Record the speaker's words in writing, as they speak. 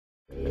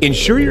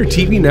Ensure your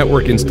TV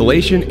network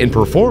installation and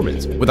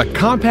performance with a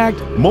compact,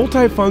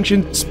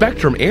 multifunction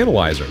spectrum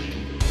analyzer.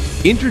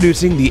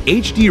 Introducing the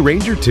HD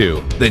Ranger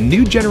 2, the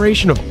new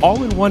generation of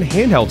all-in-one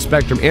handheld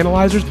spectrum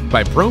analyzers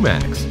by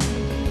PROMAX.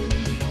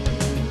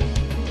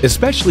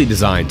 Especially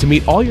designed to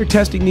meet all your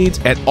testing needs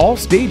at all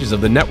stages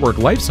of the network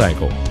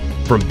lifecycle,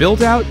 from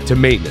build-out to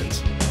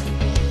maintenance.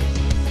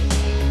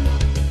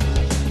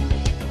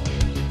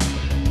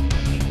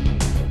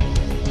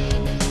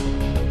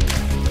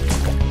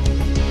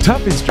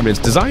 Tough instruments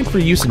designed for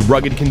use in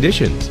rugged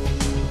conditions.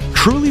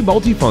 Truly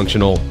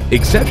multifunctional,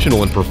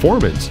 exceptional in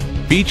performance,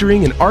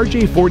 featuring an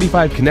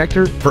RJ45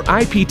 connector for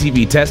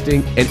IPTV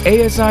testing and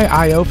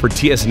ASI/I/O for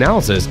TS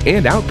analysis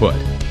and output.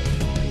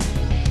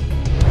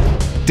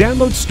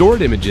 Download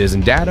stored images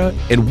and data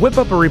and whip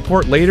up a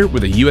report later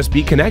with a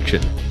USB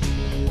connection.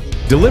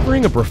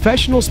 Delivering a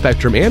professional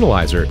spectrum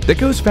analyzer that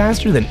goes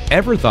faster than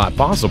ever thought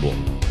possible,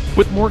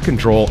 with more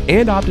control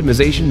and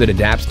optimization that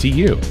adapts to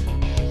you.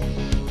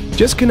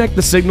 Just connect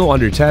the signal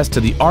under test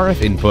to the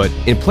RF input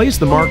and place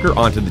the marker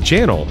onto the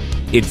channel.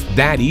 It's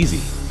that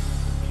easy.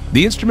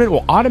 The instrument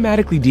will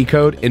automatically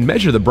decode and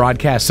measure the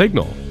broadcast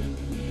signal.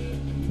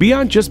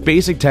 Beyond just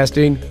basic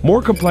testing,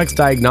 more complex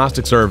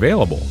diagnostics are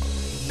available,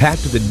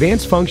 packed with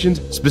advanced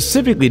functions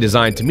specifically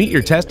designed to meet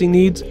your testing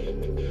needs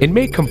and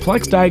make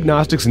complex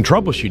diagnostics and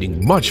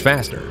troubleshooting much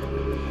faster.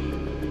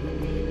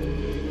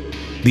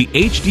 The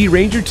HD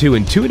Ranger 2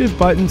 intuitive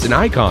buttons and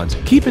icons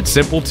keep it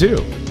simple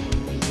too.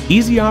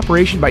 Easy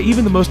operation by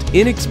even the most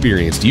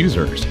inexperienced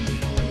users.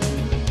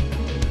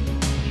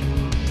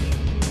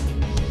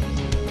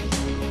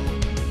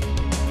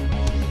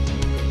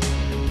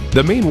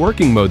 The main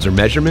working modes are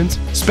measurements,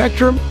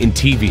 spectrum, and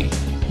TV,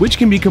 which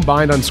can be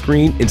combined on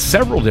screen in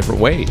several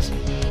different ways.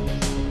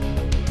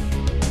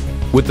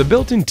 With the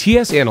built-in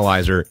TS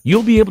analyzer,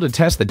 you'll be able to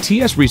test the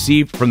TS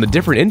received from the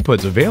different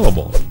inputs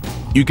available.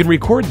 You can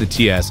record the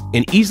TS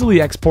and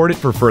easily export it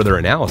for further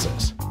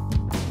analysis.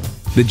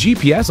 The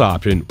GPS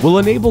option will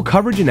enable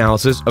coverage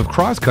analysis of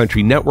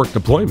cross-country network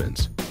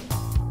deployments.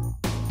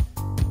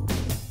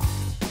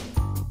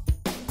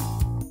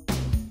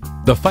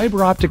 The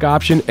fiber optic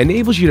option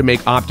enables you to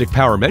make optic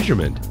power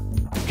measurement,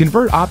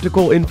 convert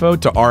optical info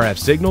to RF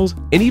signals,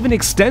 and even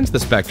extends the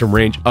spectrum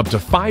range up to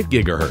 5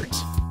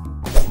 GHz.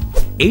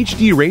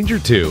 HD Ranger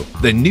 2,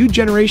 the new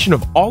generation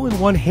of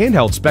all-in-one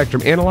handheld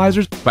spectrum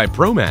analyzers by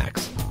PROMAX.